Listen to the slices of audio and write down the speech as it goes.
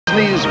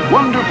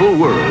wonderful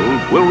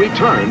world will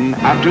return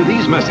after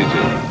these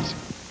messages.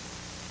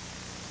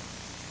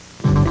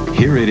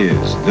 Here it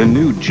is, the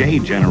new J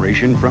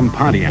generation from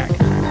Pontiac.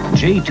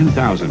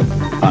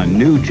 J2000, a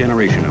new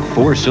generation of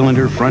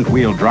four-cylinder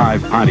front-wheel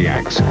drive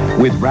Pontiacs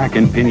with rack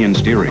and pinion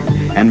steering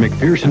and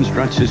McPherson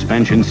strut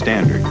suspension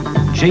standard.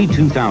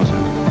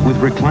 J2000 with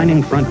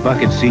reclining front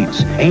bucket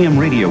seats, AM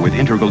radio with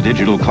integral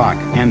digital clock,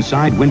 and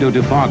side window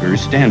defoggers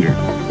standard.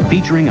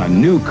 Featuring a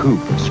new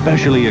coupe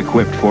specially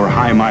equipped for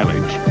high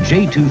mileage.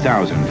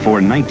 J2000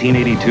 for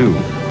 1982.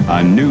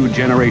 A new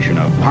generation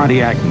of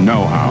Pontiac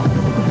know-how.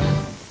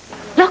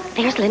 Look,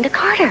 there's Linda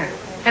Carter.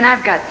 And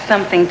I've got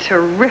something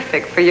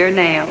terrific for your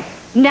nails.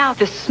 Now,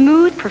 the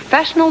smooth,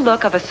 professional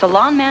look of a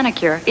salon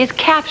manicure is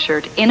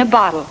captured in a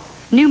bottle.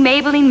 New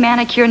Maybelline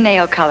manicure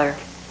nail color.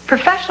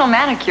 Professional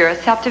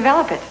manicurists help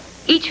develop it.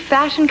 Each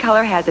fashion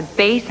color has a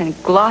base and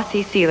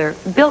glossy sealer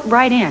built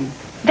right in.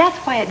 That's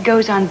why it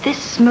goes on this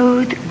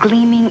smooth,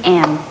 gleaming,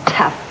 and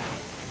tough.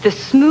 The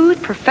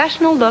smooth,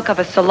 professional look of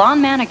a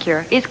salon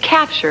manicure is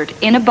captured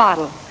in a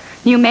bottle.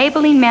 New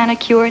Maybelline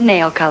manicure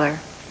nail color.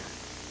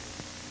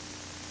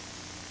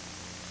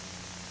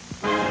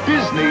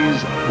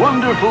 Disney's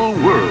Wonderful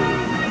World.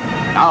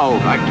 Now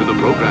back to the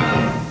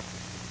program.